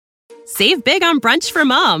Save big on brunch for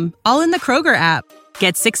mom, all in the Kroger app.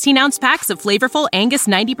 Get 16-ounce packs of flavorful Angus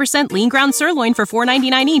 90% lean ground sirloin for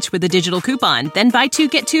 $4.99 each with a digital coupon. Then buy 2,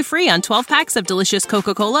 get 2 free on 12 packs of delicious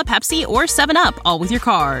Coca-Cola, Pepsi, or 7-Up, all with your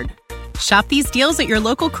card. Shop these deals at your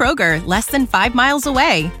local Kroger, less than 5 miles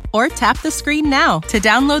away. Or tap the screen now to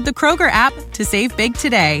download the Kroger app to save big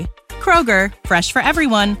today. Kroger, fresh for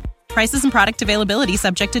everyone. Prices and product availability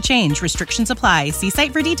subject to change. Restrictions apply. See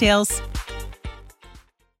site for details.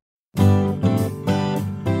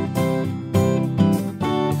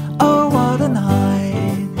 Oh, what a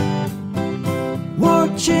night.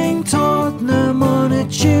 Watching Tottenham on a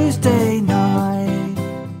Tuesday night.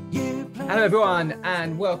 Hello, everyone,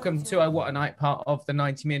 and welcome to What a Night, part of the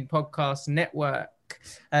 90 Min Podcast Network.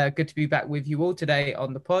 Good to be back with you all today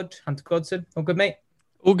on the pod. Hunter Godson, all good, mate?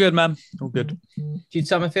 All good, man. All good. Jude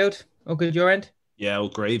Summerfield, all good your end? Yeah, all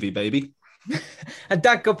gravy, baby. And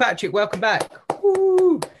Dag Gilpatrick, welcome back.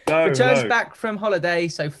 Woo! Returns back from holiday,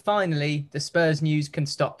 so finally the Spurs news can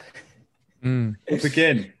stop. We'll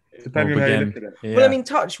begin. Depending on how you look at it. Yeah. Well, I mean,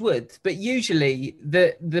 touch wood, but usually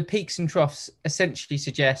the peaks and troughs essentially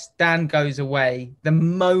suggest Dan goes away. The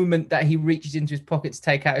moment that he reaches into his pocket to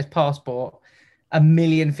take out his passport, a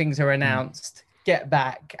million things are announced. Get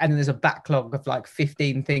back, and then there's a backlog of like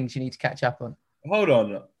 15 things you need to catch up on. Hold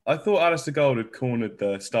on. I thought Alistair Gold had cornered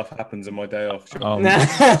the stuff happens on my day off. If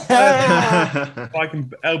I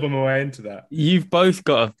can elbow my way into that. You've both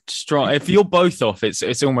got a strong. If you're both off,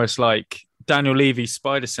 it's almost like Daniel Levy's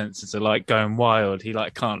spider senses are like going wild. He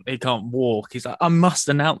can't walk. He's like, I must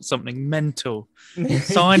announce something mental.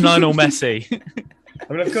 Sign Lionel Messi.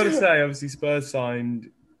 I mean, I've got to say, obviously, Spurs signed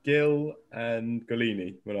Gil and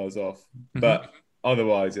Golini when I was off, but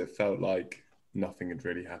otherwise, it felt like nothing had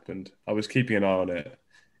really happened. I was keeping an eye on it.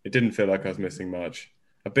 It didn't feel like I was missing much.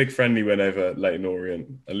 A big friendly win over Leyton Orient,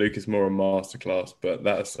 a Lucas Moura masterclass, but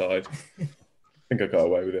that aside, I think I got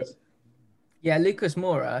away with it. Yeah, Lucas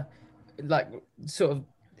Moura, like sort of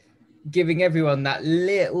giving everyone that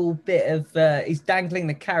little bit of he's dangling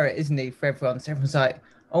the carrot, isn't he, for everyone? So everyone's like,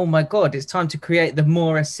 oh my God, it's time to create the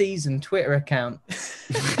Moura season Twitter account.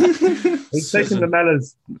 He's taken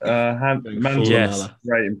Lamella's Yes.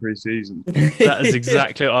 great in pre-season. That is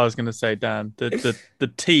exactly what I was going to say, Dan.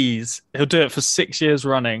 The tease. He'll do it for 6 years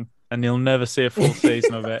running, and you'll never see a full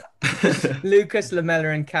season of it. Lucas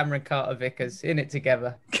Lamella and Cameron Carter-Vickers in it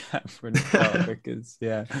together. Cameron Carter-Vickers,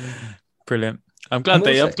 yeah, brilliant. I'm glad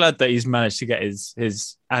that he's managed to get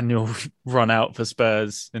his annual run out for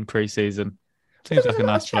Spurs in pre-season. Seems like a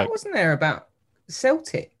nice chat, wasn't there, about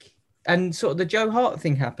Celtic and sort of the Joe Hart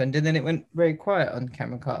thing happened, and then it went very quiet on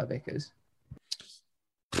Cameron Carter-Vickers.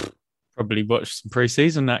 Probably watched some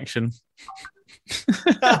pre-season action.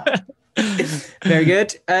 Very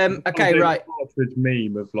good. Okay, right. Partridge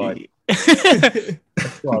meme of like.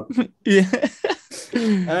 Yeah.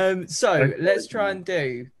 So let's try and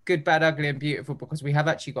do good, bad, ugly, and beautiful, because we have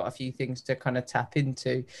actually got a few things to kind of tap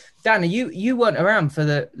into. Dan, you weren't around for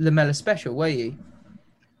the Lamella special, were you?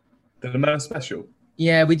 The Lamella special?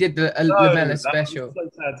 Yeah, we did the Lamella special. I'm so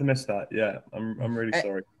sad to miss that. Yeah, I'm really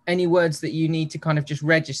sorry. Any words that you need to kind of just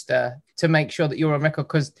register to make sure that you're on record?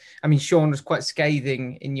 Because, I mean, Sean was quite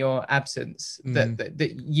scathing in your absence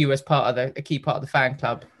that you, as a key part of the fan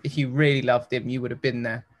club, if you really loved him, you would have been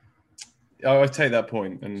there. I take that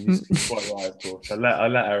point, and he's quite right, of course. I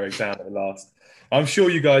let Eric down at the last. I'm sure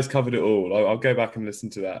you guys covered it all. I'll go back and listen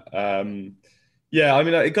to that. Yeah, I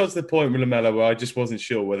mean, it got to the point with Lamella where I just wasn't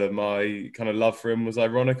sure whether my kind of love for him was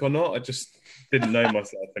ironic or not. I just didn't know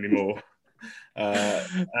myself anymore.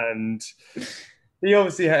 And he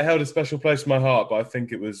obviously held a special place in my heart, but I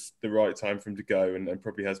think it was the right time for him to go, and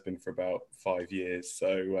probably has been for about 5 years.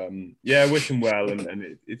 So, yeah, I wish him well,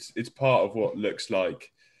 and it's part of what looks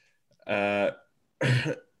like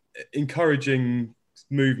encouraging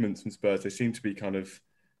movements from Spurs. They seem to be kind of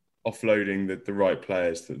offloading the right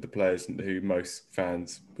players, the players who most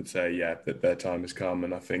fans would say, yeah, that their time has come.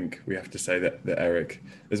 And I think we have to say that Eric,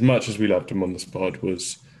 as much as we loved him on the spot,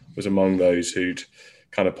 was among those who'd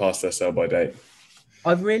kind of passed their sell by date.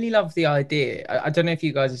 I really love the idea. I don't know if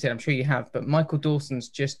you guys have seen, I'm sure you have, but Michael Dawson's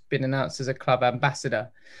just been announced as a club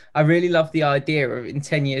ambassador. I really love the idea of, in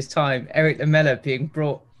 10 years' time, Eric Lamella being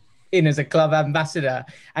brought in as a club ambassador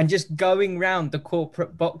and just going round the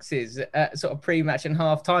corporate boxes at sort of pre-match and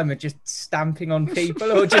half-time and just stamping on people,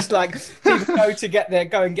 or just like people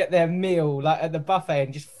go and get their meal like at the buffet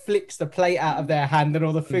and just flicks the plate out of their hand and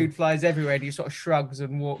all the food flies everywhere, and he sort of shrugs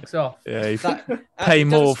and walks off. Yeah, you Like, pay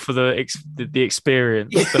more for the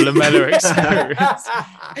experience, the Lamella experience.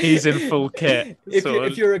 He's in full kit.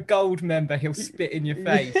 If you're a gold member, he'll spit in your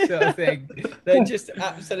face, sort of thing. They're just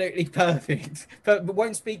absolutely perfect, but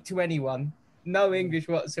won't speak to anyone. No English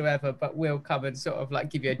whatsoever, but will come and sort of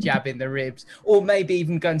like give you a jab in the ribs, or maybe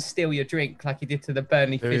even go and steal your drink like he did to the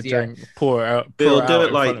Burnley physio. Pour it out. He'll do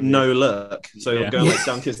it like no look. So he'll go like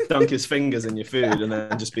dunk his fingers in your food, and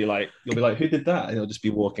then just be like, you'll be like, who did that? And he'll just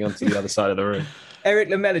be walking onto the other side of the room. Eric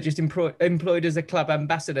Lamella just employed as a club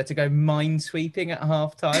ambassador to go minesweeping at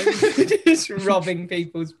half time, just robbing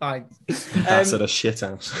people's pints. Ambassador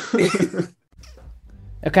shithouse.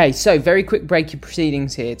 Okay, so very quick break of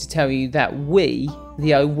proceedings here to tell you that we,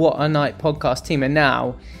 the Oh What a Night podcast team, are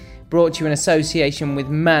now brought to you in association with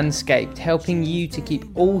Manscaped, helping you to keep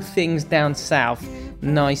all things down south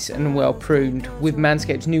nice and well pruned with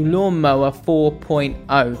Manscaped's new Lawnmower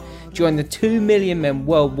 4.0. Join the 2 million men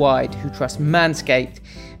worldwide who trust Manscaped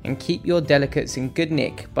and keep your delicates in good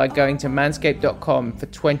nick by going to manscaped.com for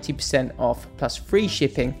 20% off plus free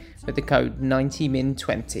shipping with the code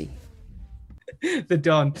 90min20. The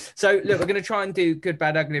Don. So look, we're going to try and do Good,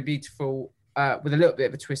 Bad, Ugly, Beautiful with a little bit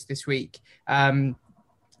of a twist this week.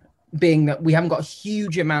 Being that we haven't got a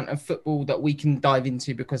huge amount of football that we can dive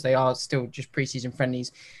into because they are still just pre-season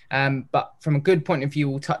friendlies. But from a good point of view,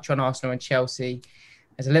 we'll touch on Arsenal and Chelsea.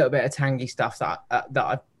 There's a little bit of tangy stuff that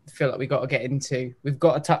I feel like we've got to get into. We've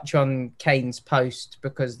got to touch on Kane's post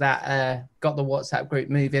because that got the WhatsApp group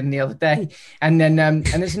moving the other day. And then and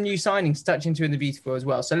there's some new signings to touch into in the beautiful as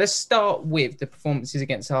well. So let's start with the performances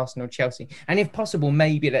against Arsenal, Chelsea. And if possible,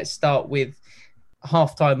 maybe let's start with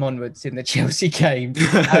half-time onwards in the Chelsea game,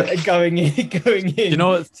 going in you know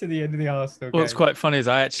what, to the end of the Arsenal game. What's quite funny is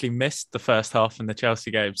I actually missed the first half in the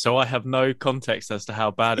Chelsea game, so I have no context as to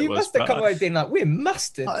how bad it was. You must have come away being like, we're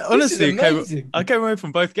mustard. Honestly, I came away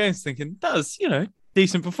from both games thinking, that was,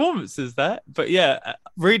 decent performances there. But yeah,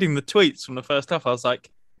 reading the tweets from the first half, I was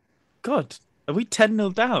like, God, are we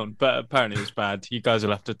 10-0 down? But apparently it was bad. You guys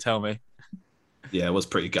will have to tell me. Yeah, it was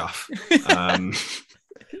pretty guff.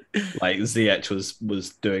 Like Ziyech was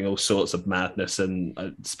doing all sorts of madness, and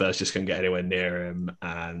Spurs just couldn't get anywhere near him,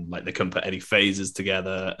 and like they couldn't put any phases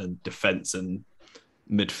together, and defense and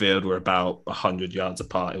midfield were about 100 yards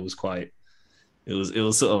apart. It was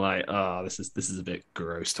sort of like, this is a bit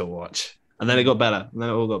gross to watch. And then it got better, and then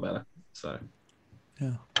it all got better. So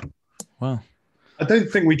yeah, wow. I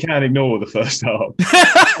don't think we can ignore the first half.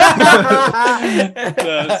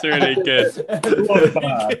 That's really good. It was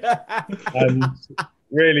bad. And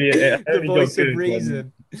really, it only got good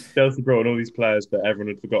when Chelsea brought in all these players, but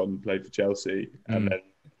everyone had forgotten played for Chelsea, and then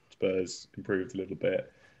Spurs improved a little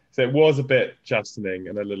bit. So it was a bit chastening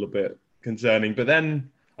and a little bit concerning. But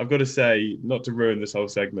then I've got to say, not to ruin this whole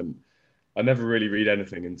segment, I never really read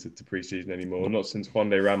anything into pre-season anymore. Not since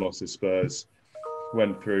Juan de Ramos' Spurs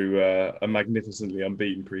went through a magnificently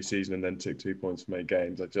unbeaten pre-season and then took 2 points from 8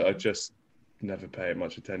 games. I just never pay it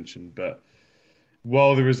much attention. But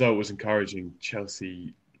while the result was encouraging,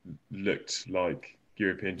 Chelsea looked like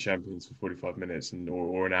European champions for 45 minutes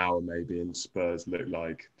or an hour maybe, and Spurs looked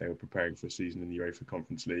like they were preparing for a season in the UEFA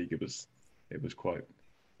Conference League. It was quite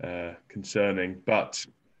concerning, but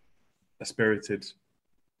a spirited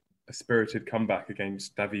comeback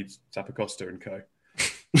against David Zappacosta and co.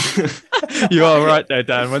 You are right there,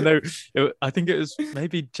 Dan. I think it was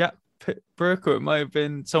maybe Jack Brooke, or it might have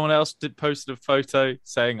been someone else posted a photo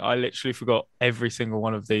saying, I literally forgot every single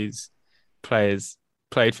one of these players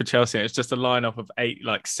played for Chelsea. And it's just a lineup of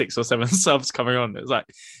 6 or 7 subs coming on. It was like,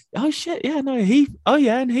 oh shit, yeah, no,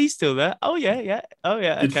 and he's still there. Oh yeah.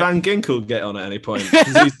 Okay. Did Van Ginkel get on at any point?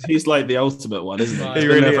 He's like the ultimate one, isn't he? He He's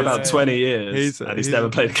really been there is, for about 20 years, and he's never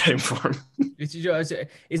played a game for him.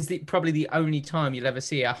 It's probably the only time you'll ever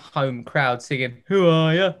see a home crowd singing, who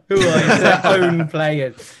are you? Who are you? To their own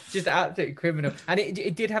players. Just absolutely criminal. And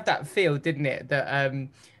it did have that feel, didn't it? That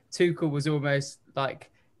Tuchel was almost like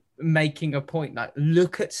making a point, like,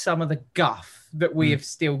 look at some of the guff that we have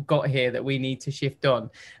still got here that we need to shift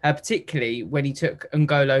on, particularly when he took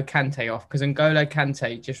N'Golo Kante off, because N'Golo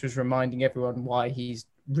Kante just was reminding everyone why he's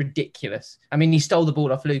ridiculous. I mean, he stole the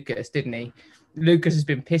ball off Lucas, didn't he? Lucas has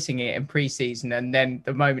been pissing it in pre-season, and then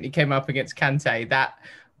the moment he came up against Kante, that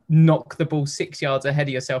knock the ball 6 yards ahead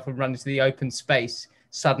of yourself and run into the open space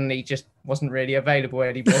suddenly just wasn't really available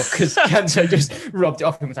anymore because Kante just robbed it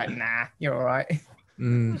off him and was like, nah, you're all right.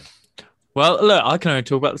 Well, look, I can only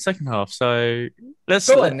talk about the second half, so let's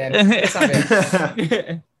go on then. Let's have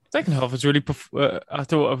it. Second half was really, I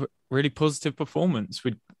thought, a really positive performance.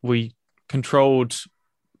 We controlled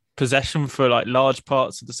possession for like large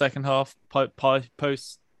parts of the second half,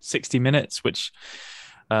 post 60 minutes, which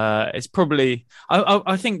is probably.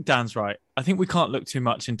 I think Dan's right. I think we can't look too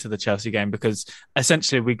much into the Chelsea game because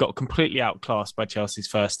essentially we got completely outclassed by Chelsea's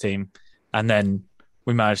first team, and then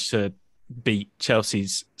we managed to beat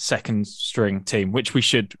Chelsea's second string team, which we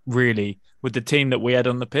should really, with the team that we had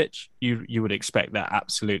on the pitch, you would expect that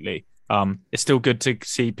absolutely. It's still good to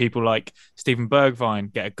see people like Steven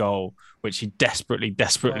Bergwijn get a goal, which he desperately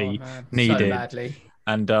needed. So badly.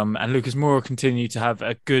 And Lucas Moura continue to have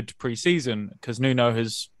a good pre-season because Nuno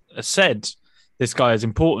has said this guy is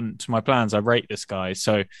important to my plans. I rate this guy.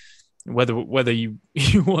 So whether you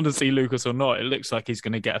want to see Lucas or not, it looks like he's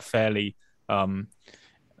going to get a fairly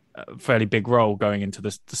big role going into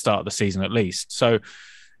the start of the season at least. So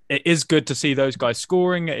it is good to see those guys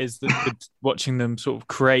scoring. It is good watching them sort of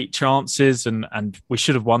create chances, and we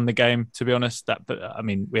should have won the game, to be honest.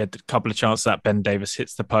 We had a couple of chances that Ben Davies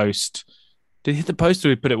hits the post. Did he hit the post or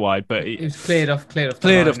did he put it wide? But it was cleared off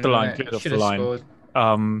the line.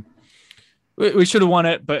 We should have won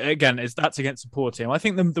it, but again, that's against a poor team. I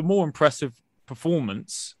think the more impressive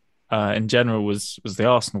performance in general was the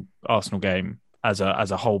Arsenal game as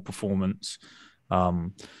a whole performance.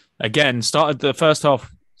 Again, started the first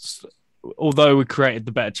half, although we created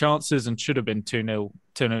the better chances and should have been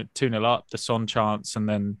 2-0 up, the Son chance and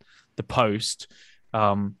then the post.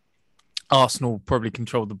 Arsenal probably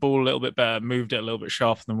controlled the ball a little bit better, moved it a little bit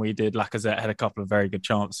sharper than we did. Lacazette had a couple of very good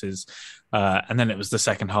chances. And then it was the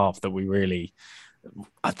second half that we really...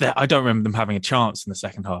 I don't remember them having a chance in the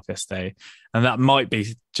second half yesterday. And that might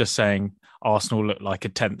be just saying Arsenal look like a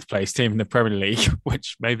 10th place team in the Premier League,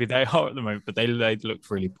 which maybe they are at the moment, but they looked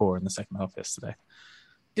really poor in the second half yesterday.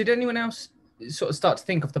 Did anyone else sort of start to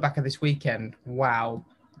think off the back of this weekend, wow,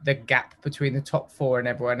 the gap between the top four and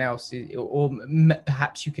everyone else, or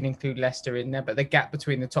perhaps you can include Leicester in there, but the gap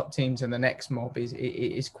between the top teams and the next mob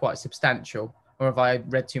is quite substantial? Or have I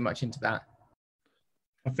read too much into that?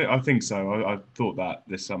 I think so. I thought that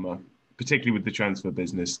this summer, particularly with the transfer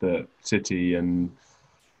business that City and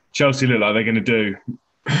Chelsea look like they're going to do,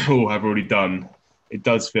 or have already done. It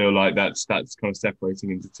does feel like that's kind of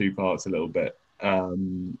separating into two parts a little bit.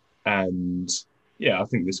 And yeah, I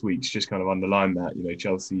think this week's just kind of underlined that. You know,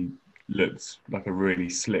 Chelsea looked like a really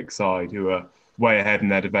slick side who are way ahead in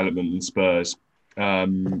their development than Spurs.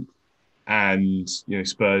 And, you know,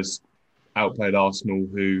 Spurs outplayed Arsenal,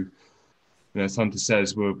 who, you know, as Hunter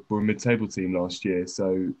says, were a mid-table team last year.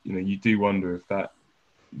 So, you know, you do wonder if that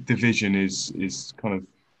division is kind of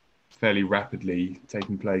fairly rapidly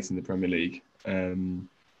taking place in the Premier League. And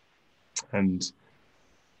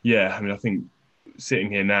yeah, I mean, I think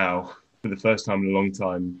sitting here now for the first time in a long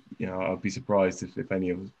time, you know, I'd be surprised if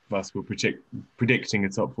any of us were predicting a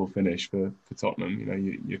top four finish for Tottenham. You know,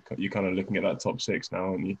 you're kind of looking at that top six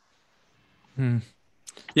now, aren't you?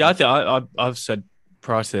 Yeah, I think I've said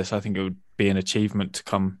prior to this, I think it would be an achievement to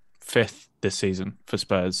come fifth this season for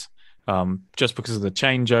Spurs, just because of the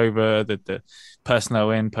changeover, the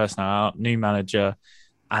personnel in, personnel out, new manager,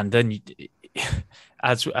 and then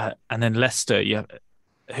and then Leicester,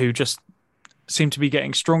 who just seem to be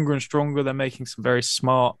getting stronger and stronger. They're making some very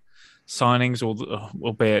smart signings,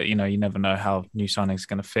 albeit, you know, you never know how new signings are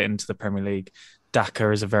going to fit into the Premier League.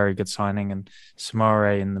 Daka is a very good signing, and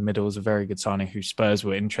Samare in the middle is a very good signing, who Spurs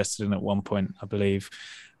were interested in at one point, I believe.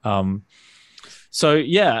 So,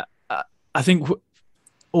 yeah, I think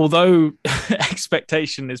although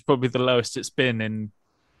expectation is probably the lowest it's been in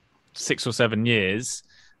 6 or 7 years,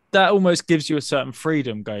 that almost gives you a certain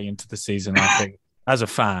freedom going into the season, I think, as a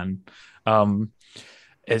fan.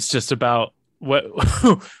 It's just about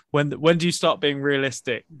when do you start being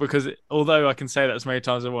realistic? Because although I can say that as many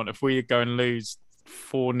times as I want, if we go and lose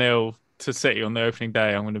 4-0 to City on the opening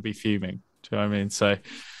day, I'm going to be fuming. Do you know what I mean? So,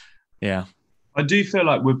 yeah. I do feel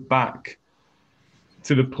like we're back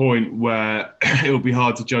to the point where it will be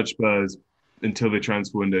hard to judge Spurs until the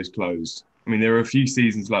transfer window's closed. I mean, there were a few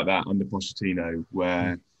seasons like that under Pochettino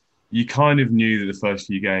where you kind of knew that the first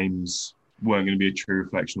few games weren't going to be a true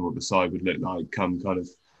reflection of what the side would look like come kind of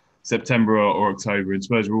September or October. And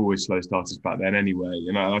Spurs were always slow starters back then anyway.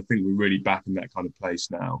 And I think we're really back in that kind of place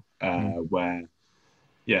now where,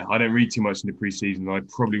 yeah, I don't read too much in the pre-season. I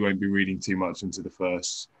probably won't be reading too much into the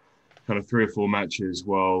first kind of 3 or 4 matches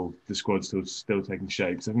while the squad's still taking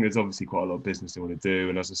shape. So I think there's obviously quite a lot of business they want to do.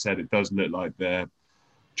 And as I said, it does look like they're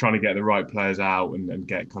trying to get the right players out and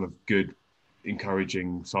get kind of good,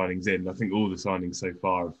 encouraging signings in. I think all the signings so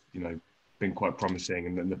far have, you know, been quite promising,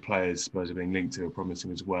 and then the players Spurs are being linked to are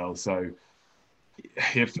promising as well. So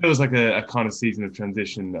it feels like a kind of season of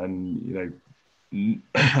transition, and, you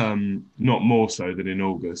know, not more so than in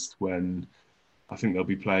August when I think there'll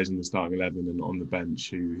be players in the starting 11 and on the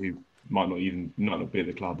bench who might not be at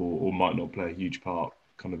the club or might not play a huge part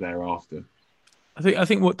kind of thereafter. I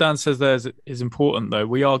think what Dan says there is important, though.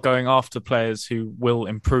 We are going after players who will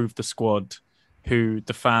improve the squad, who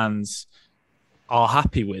the fans are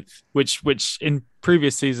happy with, which in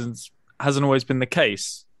previous seasons hasn't always been the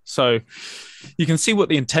case. So you can see what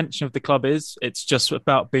the intention of the club is. It's just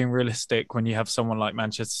about being realistic when you have someone like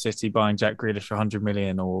Manchester City buying Jack Grealish for 100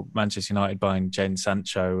 million or Manchester United buying Jadon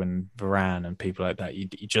Sancho and Varane and people like that. You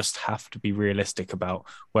just have to be realistic about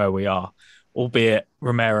where we are. Albeit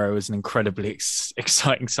Romero is an incredibly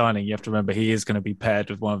exciting signing. You have to remember he is going to be paired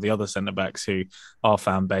with one of the other centre-backs who our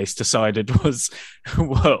fan base decided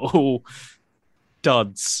were all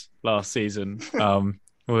duds last season. Well,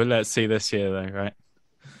 let's see this year though, right?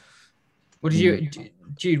 What did you,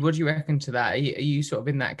 Jude? What do you reckon to that? Are you sort of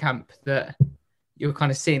in that camp that you're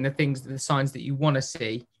kind of seeing the signs that you want to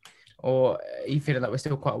see, or are you feeling that we're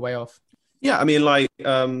still quite a way off? Yeah, I mean, like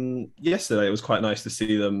yesterday, it was quite nice to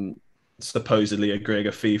see them supposedly agreeing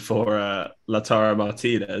a fee for Lautaro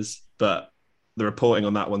Martinez, but the reporting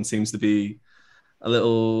on that one seems to be a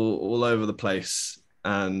little all over the place,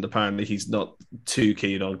 and apparently he's not too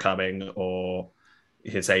keen on coming, or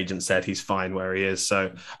his agent said he's fine where he is.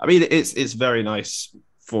 So, I mean, it's very nice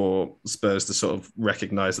for Spurs to sort of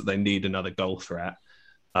recognise that they need another goal threat,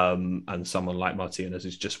 and someone like Martinez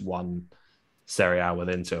who's just won Serie A with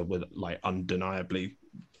Inter would like undeniably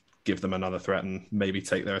give them another threat and maybe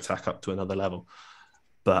take their attack up to another level.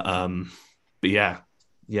 But yeah,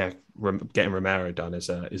 getting Romero done is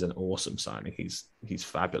an awesome signing. He's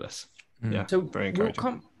fabulous. Yeah, so very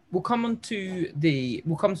encouraging. We'll come to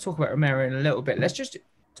talk about Romero in a little bit. Let's just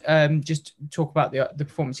talk about the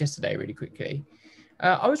performance yesterday really quickly.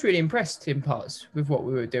 I was really impressed in parts with what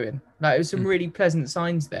we were doing. Like, there was some really pleasant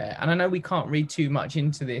signs there, and I know we can't read too much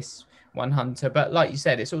into this one, Hunter, but like you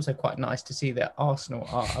said, it's also quite nice to see that Arsenal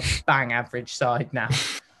are a bang average side now.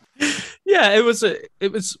 Yeah, it was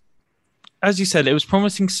as you said, it was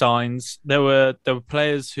promising signs. There were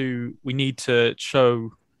players who we need to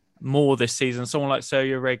show more this season. Someone like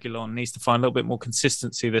Sergio Reguilon needs to find a little bit more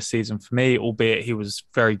consistency this season for me, albeit he was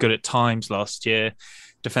very good at times last year.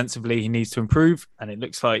 Defensively, he needs to improve, and it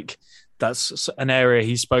looks like that's an area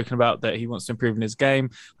he's spoken about that he wants to improve in his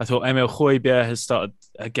game. I thought Emil Højbjerg has started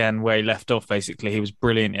again where he left off, basically. He was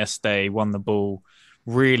brilliant yesterday, won the ball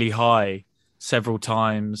really high several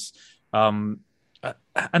times.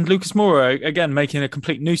 And Lucas Moura, again, making a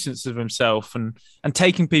complete nuisance of himself and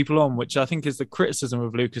taking people on, which I think is the criticism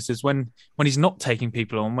of Lucas, is when he's not taking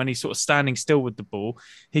people on, when he's sort of standing still with the ball,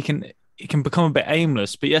 he can become a bit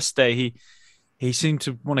aimless. But yesterday, he seemed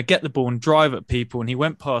to want to get the ball and drive at people, and he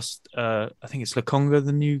went past, I think it's Lokonga,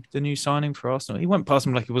 the new signing for Arsenal. He went past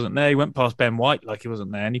him like he wasn't there. He went past Ben White like he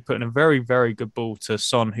wasn't there, and he put in a very, very good ball to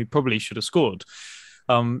Son, who probably should have scored.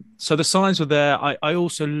 So the signs were there. I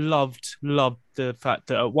also loved the fact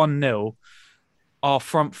that at 1-0, our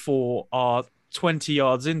front four are 20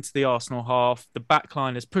 yards into the Arsenal half. The back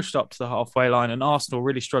line is pushed up to the halfway line, and Arsenal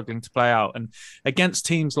really struggling to play out. And against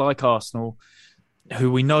teams like Arsenal,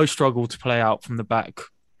 who we know struggle to play out from the back,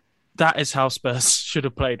 that is how Spurs should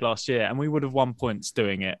have played last year, and we would have won points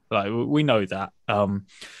doing it. Like, we know that.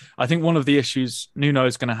 I think one of the issues Nuno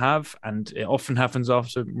is going to have, and it often happens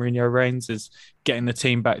after Mourinho reigns, is getting the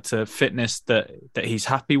team back to fitness that he's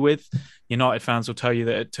happy with. United fans will tell you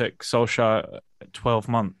that it took Solskjaer 12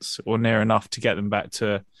 months or near enough to get them back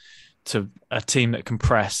to a team that can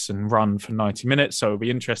press and run for 90 minutes. So it'll be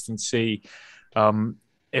interesting to see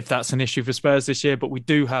if that's an issue for Spurs this year. But we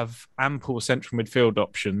do have ample central midfield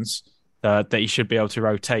options that he should be able to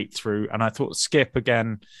rotate through. And I thought Skip,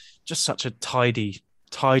 again, just such a tidy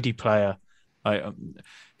player.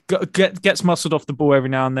 Gets muscled off the ball every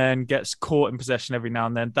now and then, gets caught in possession every now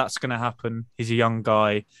and then. That's going to happen. He's a young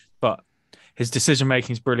guy, but his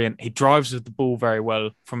decision-making is brilliant. He drives with the ball very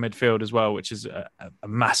well from midfield as well, which is a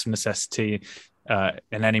massive necessity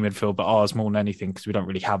in any midfield, but ours more than anything, because we don't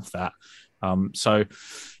really have that. So,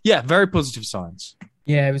 yeah, very positive signs.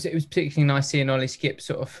 Yeah, it was particularly nice seeing Ollie Skip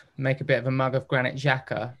sort of make a bit of a mug of Granit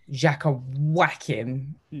Xhaka whack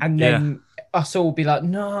him, and then us all be like,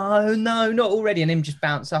 no, not already, and him just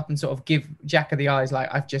bounce up and sort of give Xhaka the eyes like,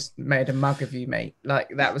 I've just made a mug of you, mate. Like,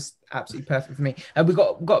 that was absolutely perfect for me. And we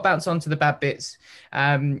got to bounce on to the bad bits.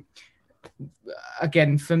 Again,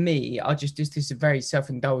 for me, this is very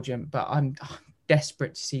self-indulgent, but I'm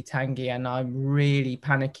desperate to see Tanguy, and I'm really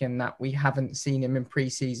panicking that we haven't seen him in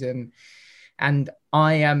pre-season. And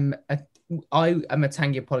I am a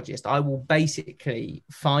Tanguy apologist. I will basically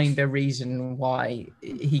find a reason why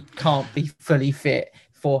he can't be fully fit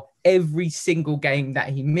for every single game that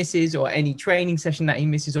he misses, or any training session that he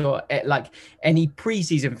misses, or like any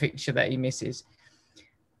preseason fixture that he misses.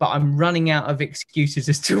 But I'm running out of excuses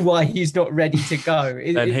as to why he's not ready to go.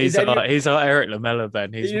 And he's our Eric Lamela,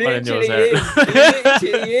 Ben. He's He mine and yours, literally Eric. is.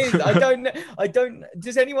 He literally is. I don't.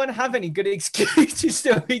 Does anyone have any good excuses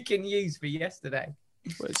that we can use for yesterday?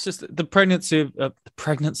 Well, it's just the pregnancy,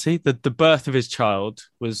 the birth of his child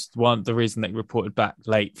was the reason that he reported back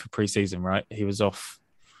late for preseason, right? He was off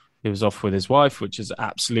with his wife, which is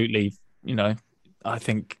absolutely, I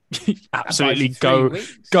think absolutely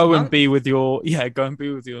go and be with your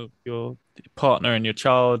partner and your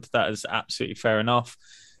child. That is absolutely fair enough.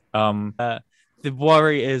 The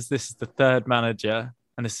worry is this is the third manager,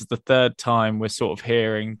 and this is the third time we're sort of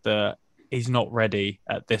hearing that he's not ready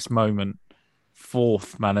at this moment.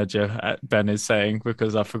 Fourth manager, Ben is saying,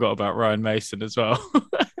 because I forgot about Ryan Mason as well.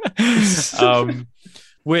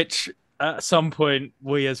 Which at some point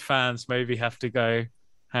we as fans maybe have to go,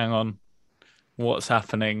 hang on, what's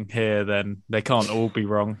happening here? Then they can't all be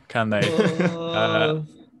wrong, can they?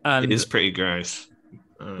 And it is pretty gross.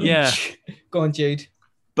 Yeah. Go on, Jude.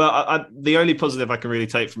 But the only positive I can really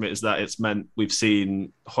take from it is that it's meant we've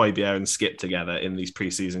seen Højbjerg and Skip together in these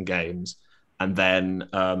preseason games, and then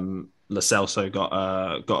Lo Celso got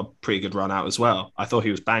a pretty good run out as well. I thought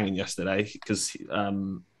he was banging yesterday because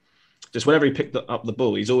just whenever he picked up the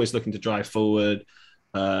ball, he's always looking to drive forward,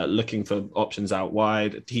 looking for options out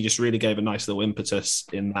wide. He just really gave a nice little impetus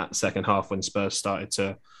in that second half when Spurs started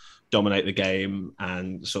to dominate the game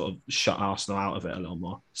and sort of shut Arsenal out of it a little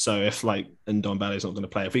more. So if Ndombele is not going to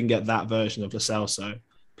play, if we can get that version of Lo Celso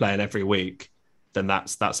playing every week, then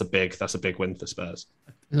that's a big win for Spurs.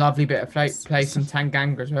 Lovely bit of play from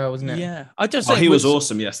Tanganga as well, wasn't it? Yeah, he was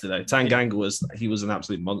awesome yesterday. Tanganga was an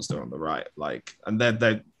absolute monster on the right. And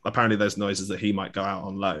they apparently there's noises that he might go out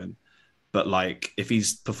on loan, but if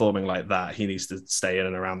he's performing like that, he needs to stay in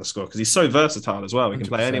and around the score because he's so versatile as well. He can 100%.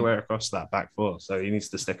 Play anywhere across that back four, so he needs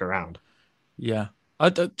to stick around. Yeah.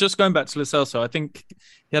 Just going back to Lo Celso, I think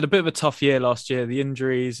he had a bit of a tough year last year, the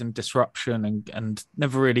injuries and disruption, and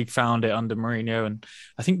never really found it under Mourinho. And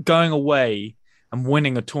I think going away and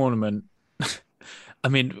winning a tournament, I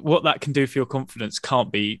mean, what that can do for your confidence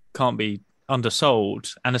can't be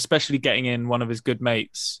undersold. And especially getting in one of his good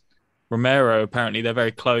mates, Romero, apparently they're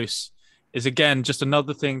very close, is again just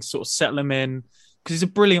another thing to sort of settle him in, because he's a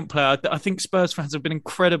brilliant player. I think Spurs fans have been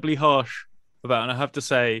incredibly harsh about, and I have to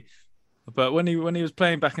say, but when he was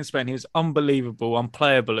playing back in Spain, he was unbelievable,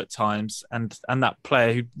 unplayable at times, and that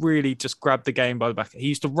player who really just grabbed the game by the back. He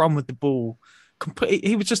used to run with the ball.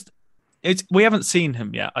 He was just. We haven't seen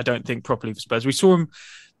him yet, I don't think, properly for Spurs. We saw him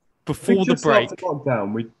before the break. After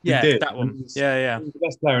lockdown, we did that one. He was the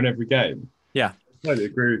best player in every game. Yeah, I totally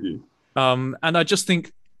agree with you. And I just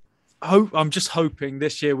think, I'm just hoping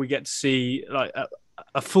this year we get to see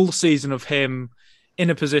a full season of him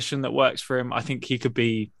in a position that works for him. I think he could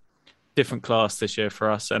be different class this year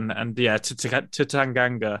for us. And yeah, to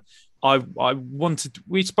Tanganga.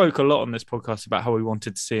 We spoke a lot on this podcast about how we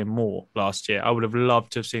wanted to see him more last year. I would have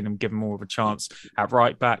loved to have seen him given more of a chance at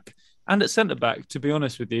right back and at centre back, to be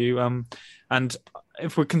honest with you. And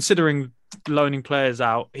if we're considering loaning players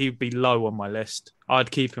out, he'd be low on my list. I'd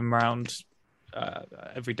keep him around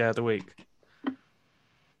every day of the week.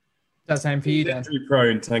 That's the same for you, Dan. Injury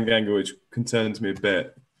prone Tanganga, which concerns me a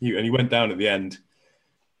bit. He went down at the end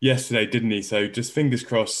yesterday, didn't he? So just fingers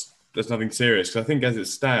crossed there's nothing serious. Because I think as it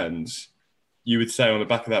stands, you would say on the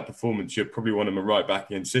back of that performance, you'd probably want him a right back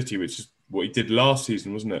against City, which is what he did last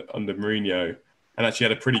season, wasn't it, under Mourinho? And actually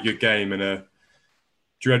had a pretty good game and a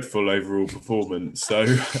dreadful overall performance. So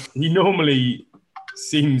he normally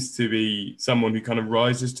seems to be someone who kind of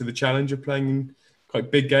rises to the challenge of playing in quite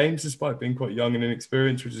big games, despite being quite young and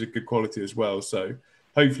inexperienced, which is a good quality as well. So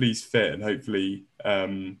hopefully he's fit and hopefully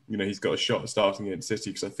he's got a shot at starting against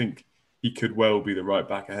City, because I think he could well be the right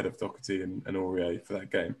back ahead of Doherty and Aurier for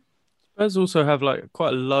that game. Spurs also have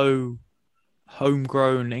quite a low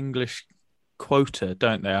homegrown English quota,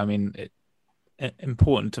 don't they? I mean, it's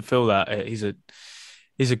important to fill that. He's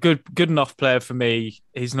a good enough player for me.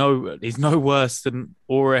 He's no worse than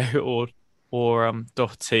Aurier or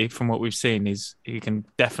Doherty from what we've seen. He can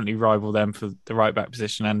definitely rival them for the right back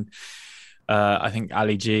position. And I think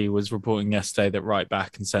Ali G was reporting yesterday that right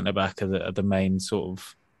back and centre back are the main sort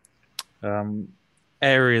of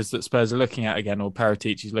areas that Spurs are looking at again, or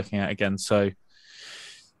Paratici's looking at again. So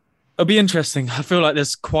it'll be interesting. I feel like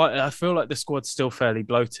the squad's still fairly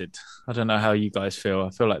bloated. I don't know how you guys feel.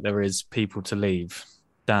 I feel like there is people to leave.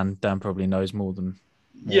 Dan probably knows more than.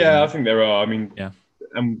 I think there are. I mean, yeah,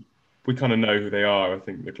 and we kind of know who they are. I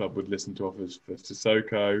think the club would listen to offers for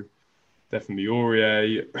Sissoko. definitely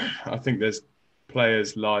Aurier. I think there's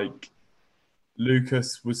players like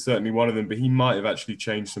Lucas was certainly one of them, but he might have actually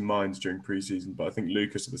changed some minds during pre-season. But I think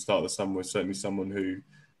Lucas at the start of the summer was certainly someone who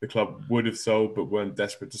the club would have sold but weren't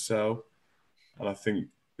desperate to sell. And I think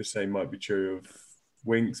the same might be true of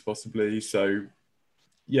Winks possibly. So,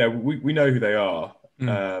 yeah, we know who they are.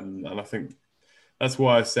 And I think that's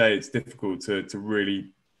why I say it's difficult to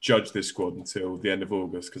really judge this squad until the end of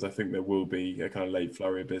August, because I think there will be a kind of late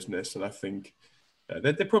flurry of business. And I think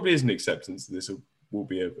there probably is an acceptance that this will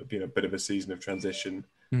be a bit of a season of transition.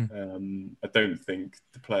 I don't think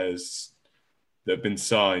the players that have been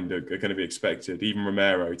signed are going to be expected, even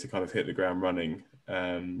Romero, to kind of hit the ground running.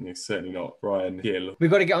 It's certainly not Ryan Hill. We've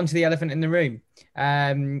got to get onto the elephant in the room,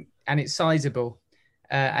 and it's sizable.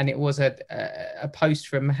 And it was a post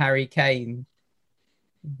from Harry Kane,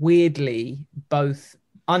 weirdly both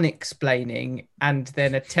unexplaining and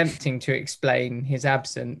then attempting to explain his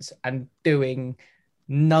absence and doing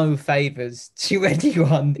no favors to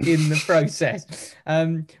anyone in the process.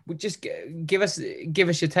 Just give us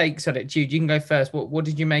your takes on it. Jude, you can go first. What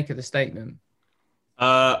did you make of the statement?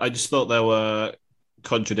 I just thought there were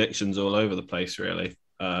contradictions all over the place, really.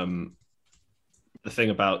 The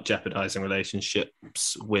thing about jeopardizing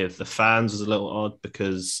relationships with the fans was a little odd,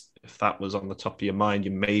 because if that was on the top of your mind,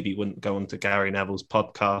 you maybe wouldn't go onto Gary Neville's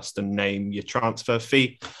podcast and name your transfer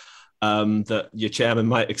fee that your chairman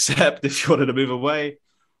might accept if you wanted to move away.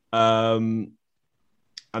 And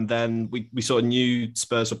then we sort of knew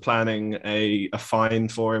Spurs were planning a fine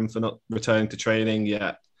for him for not returning to training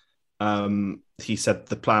yet. He said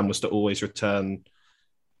the plan was to always return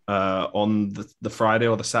on the Friday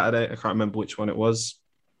or the Saturday. I can't remember which one it was.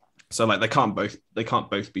 So like they can't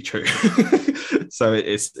both be true. So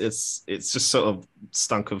it's just sort of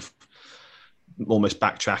stunk of almost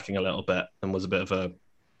backtracking a little bit, and was a bit of a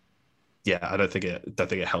I don't think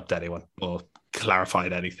it helped anyone or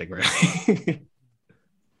clarified anything really.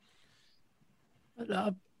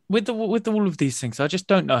 With all of these things, I just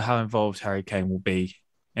don't know how involved Harry Kane will be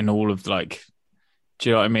in all of, like, do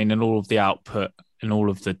you know what I mean? In all of the output, in all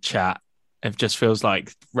of the chat. It just feels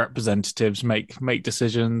like representatives make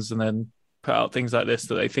decisions and then put out things like this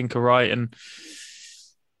that they think are right. And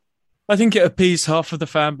I think it appeased half of the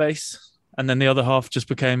fan base, and then the other half just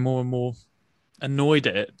became more and more annoyed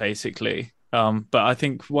at it, basically. But I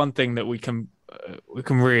think one thing that we can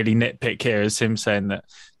really nitpick here is him saying that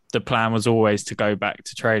the plan was always to go back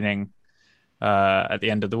to training at the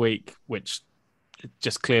end of the week, which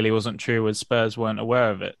just clearly wasn't true, as Spurs weren't aware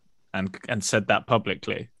of it and said that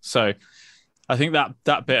publicly. So I think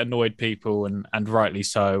that bit annoyed people, and rightly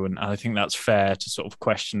so. And I think that's fair to sort of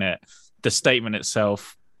question it. The statement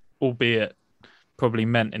itself, albeit probably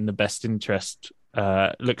meant in the best interest,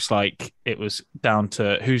 looks like it was down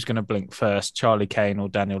to who's going to blink first, Charlie Kane or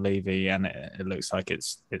Daniel Levy. And it looks like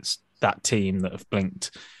it's that team that have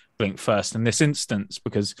blinked first in this instance,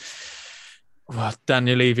 because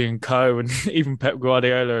Daniel Levy and co, and even Pep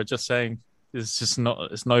Guardiola are just saying it's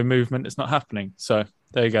no movement, it's not happening. So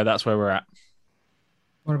there you go, that's where we're at.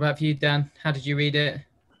 What about for you, Dan? How did you read it?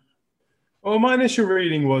 Well, my initial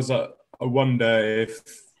reading was I wonder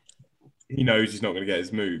if he knows he's not going to get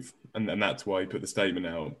his move, and that's why he put the statement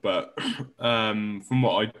out. But from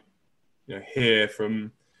what I hear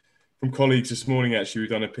from colleagues this morning, actually,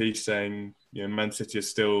 we've done a piece saying Man City are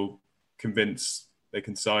still convinced they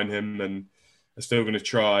can sign him and are still going to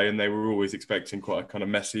try, and they were always expecting quite a kind of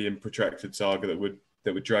messy and protracted saga that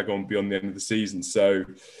would drag on beyond the end of the season. So,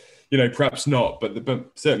 perhaps not,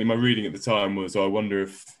 but certainly my reading at the time was, I wonder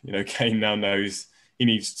if Kane now knows he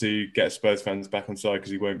needs to get Spurs fans back on side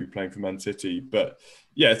because he won't be playing for Man City. But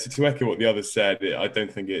yeah, to echo what the others said, I don't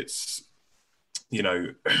think it's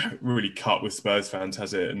really cut with Spurs fans,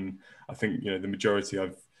 has it? And I think the majority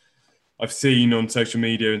I've seen on social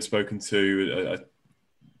media and spoken to,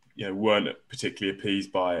 weren't particularly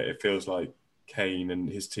appeased by it. It feels like Kane and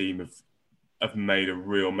his team have made a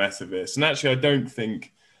real mess of this. And actually, I don't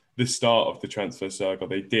think the start of the transfer saga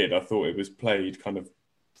they did. I thought it was played kind of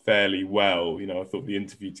fairly well. I thought the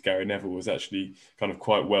interview to Gary Neville was actually kind of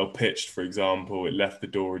quite well pitched, for example. It left the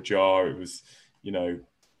door ajar. It was,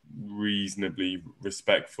 reasonably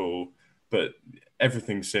respectful. But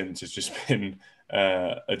everything since has just been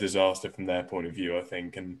a disaster from their point of view, I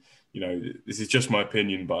think. And, this is just my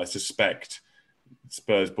opinion, but I suspect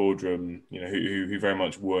Spurs boardroom, who very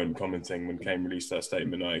much weren't commenting when Kane released that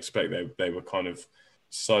statement, I expect they were kind of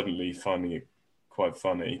suddenly finding it quite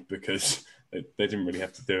funny, because they didn't really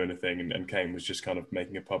have to do anything, and Kane was just kind of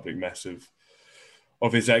making a public mess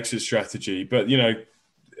of his exit strategy. But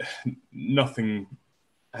nothing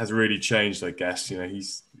has really changed, I guess.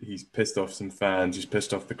 He's pissed off some fans, he's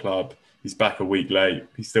pissed off the club. He's back a week late.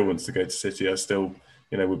 He still wants to go to City. I still,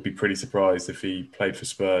 would be pretty surprised if he played for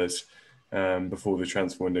Spurs before the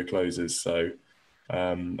transfer window closes. So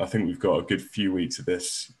I think we've got a good few weeks of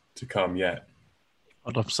this to come yet.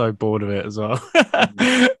 I'm so bored of it as well.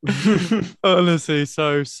 Honestly,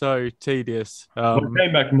 so tedious. I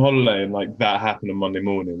came back from holiday and that happened on Monday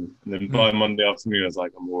morning, and then by Monday afternoon I was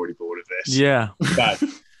like, I'm already bored of this. Yeah, back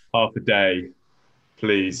half a day,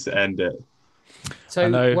 please end it. So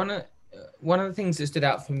one of the things that stood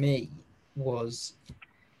out for me was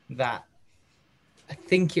that I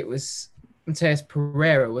think it was Matheus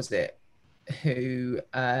Pereira, was it, who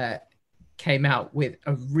came out with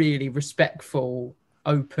a really respectful,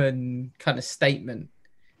 open kind of statement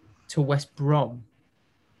to West Brom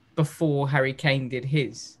before Harry Kane did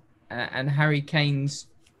his. And Harry Kane's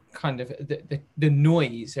kind of the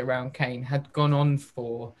noise around Kane had gone on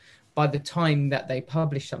for, by the time that they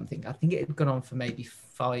published something, I think it had gone on for maybe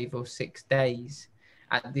 5 or 6 days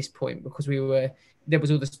at this point, because there was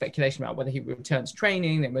all the speculation about whether he returned to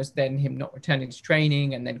training. There was then him not returning to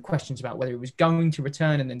training, and then questions about whether he was going to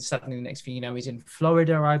return. And then suddenly the next thing you know, he's in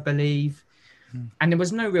Florida, I believe. And there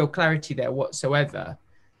was no real clarity there whatsoever.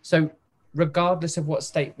 So regardless of what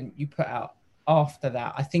statement you put out after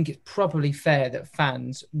that, I think it's probably fair that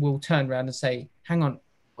fans will turn around and say, hang on,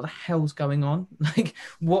 what the hell's going on?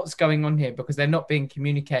 What's going on here? Because they're not being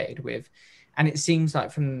communicated with. And it seems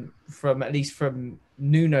like from at least from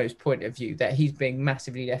Nuno's point of view, that he's being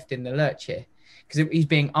massively left in the lurch here, because he's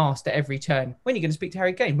being asked at every turn, when are you going to speak to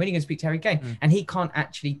Harry Kane? When are you going to speak to Harry Kane? And he can't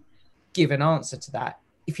actually give an answer to that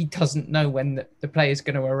if he doesn't know when the player is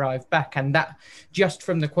going to arrive back. And that, just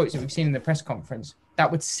from the quotes that we've seen in the press conference,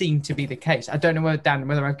 that would seem to be the case. I don't know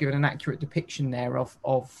whether I've given an accurate depiction there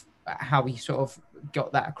of how he sort of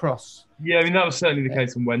got that across. Yeah, I mean, that was certainly the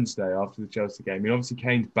case on Wednesday after the Chelsea game. I mean, obviously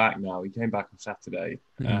Kane's back now. He came back on Saturday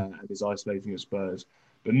and is isolating at Spurs.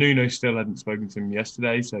 But Nuno still hadn't spoken to him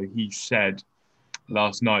yesterday, so he said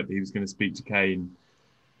last night that he was going to speak to Kane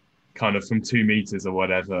kind of from 2 meters or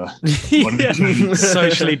whatever.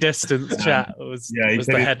 Socially distanced chat was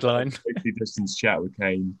the headline. Socially distanced chat with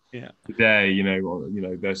Kane. Yeah. Today,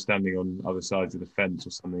 they're standing on other sides of the fence or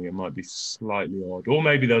something. It might be slightly odd, or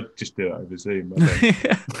maybe they'll just do it over Zoom. I think.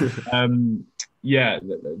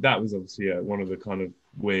 That was obviously one of the kind of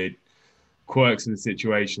weird quirks of the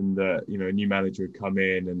situation, that a new manager had come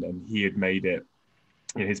in and he had made it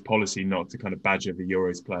his policy not to kind of badger the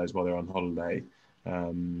Euros players while they're on holiday.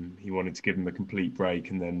 He wanted to give them a complete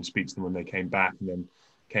break and then speak to them when they came back, and then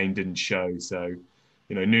Kane didn't show. So,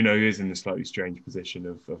 Nuno is in a slightly strange position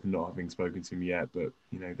of not having spoken to him yet, but,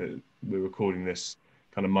 that we're recording this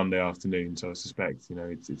kind of Monday afternoon. So I suspect,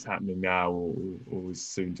 it's happening now or is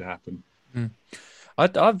soon to happen.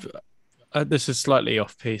 I've this is slightly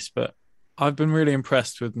off piece, but I've been really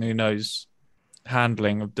impressed with Nuno's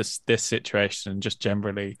handling of this situation, and just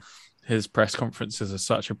generally his press conferences are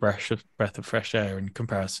such a breath of fresh air in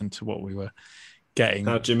comparison to what we were getting.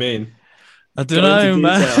 How do you mean? I don't know,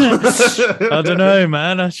 man. I don't know,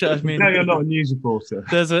 man. I mean, no, you're not a news reporter.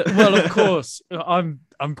 Well, of course, I'm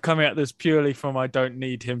coming at this purely from, I don't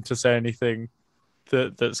need him to say anything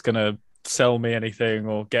that's going to sell me anything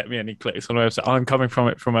or get me any clicks on the website. I'm coming from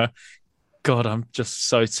it from God, I'm just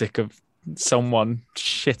so sick of someone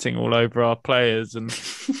shitting all over our players and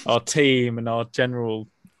our team and our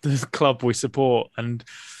the club we support, and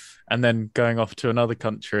then going off to another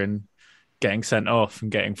country and getting sent off and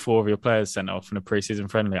getting 4 of your players sent off in a pre-season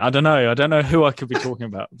friendly. I don't know who I could be talking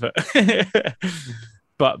about, but I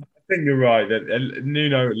think you're right that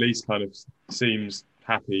Nuno at least kind of seems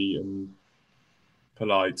happy and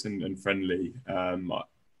polite and friendly.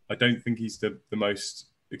 I don't think he's the most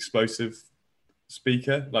explosive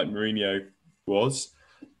speaker like Mourinho was,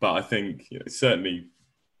 but I think certainly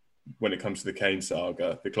when it comes to the Kane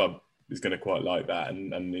saga, the club is going to quite like that,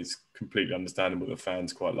 and it's completely understandable that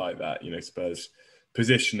fans quite like that. Spurs'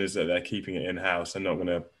 position is that they're keeping it in-house and not going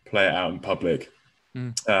to play it out in public.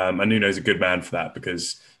 And Nuno's a good man for that,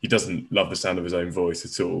 because he doesn't love the sound of his own voice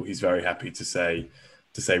at all. He's very happy to say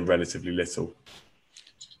relatively little.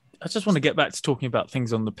 I just want to get back to talking about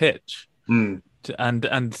things on the pitch, and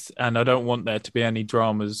I don't want there to be any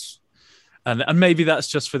dramas. And maybe that's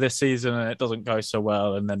just for this season, and it doesn't go so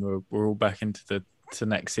well, and then we're all back into to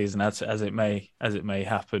next season as it may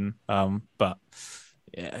happen. But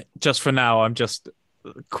yeah, just for now, I'm just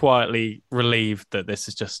quietly relieved that this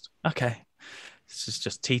is just okay. This is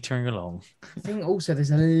just teetering along. I think also there's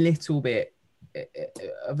a little bit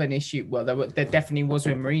of an issue. Well, there definitely was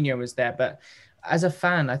when Mourinho was there, but as a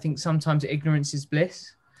fan, I think sometimes ignorance is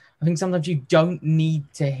bliss. I think sometimes you don't need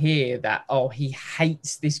to hear that, oh, he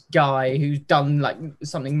hates this guy who's done like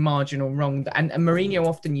something marginal wrong. And Mourinho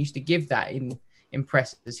often used to give that in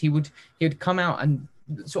presses. He would come out and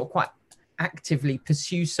sort of quite actively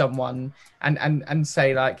pursue someone and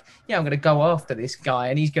say like, yeah, I'm going to go after this guy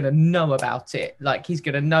and he's going to know about it. Like he's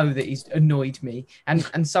going to know that he's annoyed me.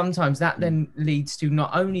 And sometimes that then leads to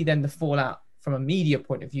not only then the fallout from a media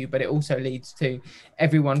point of view, but it also leads to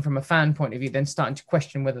everyone from a fan point of view then starting to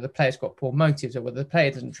question whether the player's got poor motives or whether the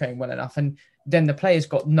player doesn't train well enough. And then the player's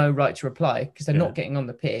got no right to reply because they're not getting on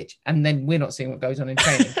the pitch. And then we're not seeing what goes on in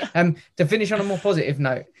training. To finish on a more positive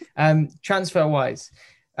note, transfer-wise,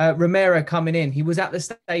 Romero coming in, he was at the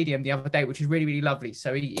stadium the other day, which is really, really lovely.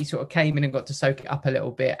 So he sort of came in and got to soak it up a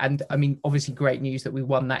little bit. And I mean, obviously great news that we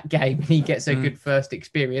won that game and he gets a good first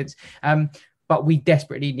experience. But we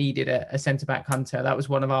desperately needed a centre-back hunter. That was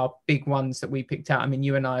one of our big ones that we picked out. I mean,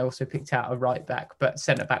 you and I also picked out a right-back, but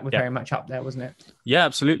centre-back was very much up there, wasn't it? Yeah,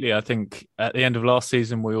 absolutely. I think at the end of last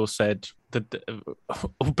season, we all said that,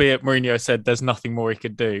 albeit Mourinho said there's nothing more he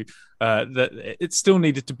could do, that it still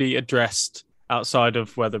needed to be addressed outside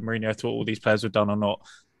of whether Mourinho thought all these players were done or not.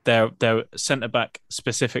 Their centre-back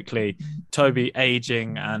specifically, Toby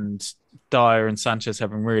aging and Dyer and Sanchez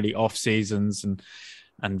having really off seasons and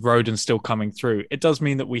Rodon still coming through, it does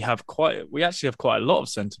mean that we actually have quite a lot of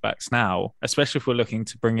centre-backs now, especially if we're looking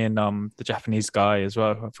to bring in the Japanese guy as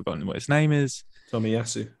well. I've forgotten what his name is.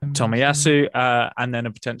 Tomiyasu, and then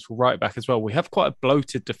a potential right-back as well. We have quite a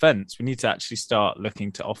bloated defence. We need to actually start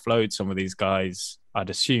looking to offload some of these guys,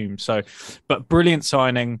 I'd assume. So, but brilliant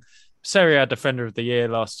signing. Serie A Defender of the Year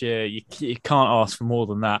last year. You can't ask for more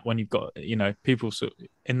than that when you've got, people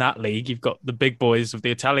in that league. You've got the big boys of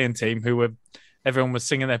the Italian team who were... Everyone was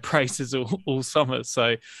singing their praises all summer.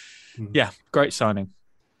 So, yeah, great signing.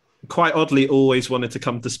 Quite oddly, always wanted to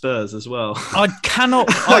come to Spurs as well. I cannot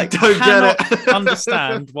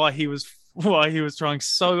understand why he was trying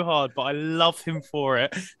so hard, but I love him for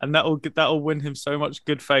it, and that'll win him so much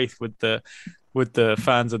good faith with the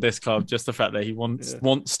fans of this club. Just the fact that he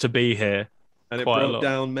wants to be here, and it brought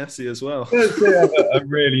down Messi as well. They have a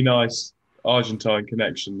really nice Argentine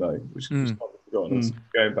connection though, which is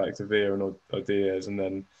going back to Villa and Diaz, and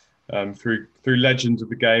then through legends of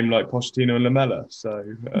the game like Pochettino and Lamela.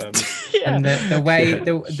 So and the way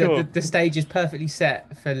the stage is perfectly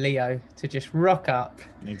set for Leo to just rock up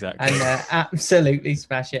and absolutely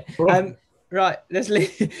smash it. Right, let's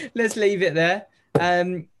leave it there.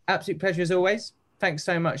 Absolute pleasure as always. Thanks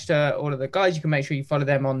so much to all of the guys. You can make sure you follow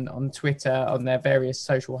them on Twitter, on their various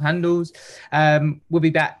social handles. We'll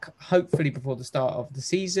be back hopefully before the start of the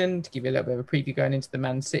season to give you a little bit of a preview going into the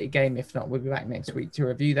Man City game. If not, we'll be back next week to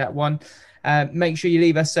review that one. Make sure you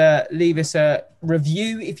leave us a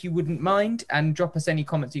review if you wouldn't mind, and drop us any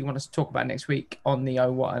comments that you want us to talk about next week on the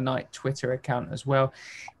Oh What a Night Twitter account as well.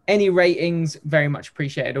 Any ratings, very much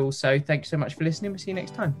appreciated also. Thanks so much for listening. We'll see you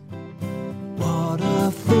next time. What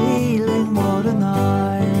a feeling, what a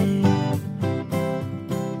night.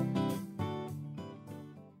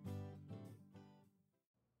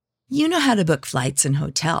 You know how to book flights and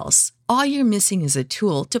hotels. All you're missing is a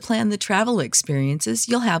tool to plan the travel experiences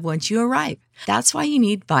you'll have once you arrive. That's why you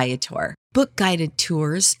need Viator. Book guided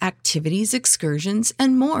tours, activities, excursions,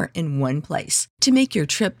 and more in one place to make your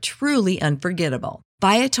trip truly unforgettable.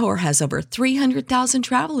 Viator has over 300,000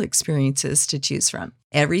 travel experiences to choose from.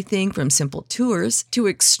 Everything from simple tours to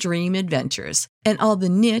extreme adventures and all the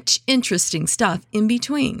niche, interesting stuff in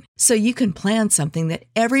between. So you can plan something that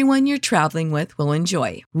everyone you're traveling with will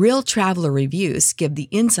enjoy. Real traveler reviews give the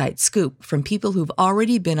inside scoop from people who've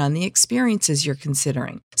already been on the experiences you're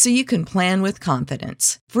considering. So you can plan with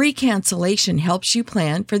confidence. Free cancellation helps you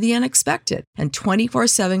plan for the unexpected. And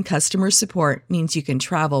 24/7 customer support means you can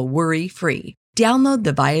travel worry-free. Download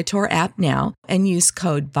the Viator app now and use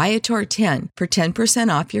code Viator10 for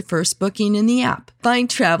 10% off your first booking in the app. Find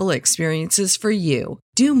travel experiences for you.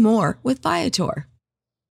 Do more with Viator.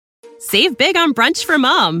 Save big on brunch for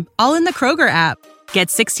mom, all in the Kroger app. Get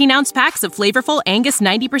 16-ounce packs of flavorful Angus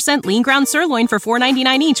 90% lean ground sirloin for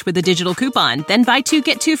 $4.99 each with a digital coupon. Then buy 2,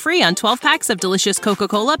 get 2 free on 12 packs of delicious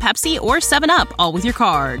Coca-Cola, Pepsi, or 7-Up, all with your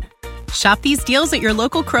card. Shop these deals at your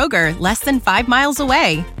local Kroger, less than 5 miles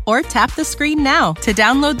away. Or tap the screen now to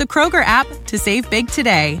download the Kroger app to save big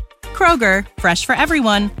today. Kroger, fresh for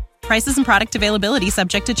everyone. Prices and product availability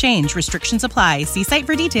subject to change. Restrictions apply. See site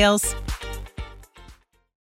for details.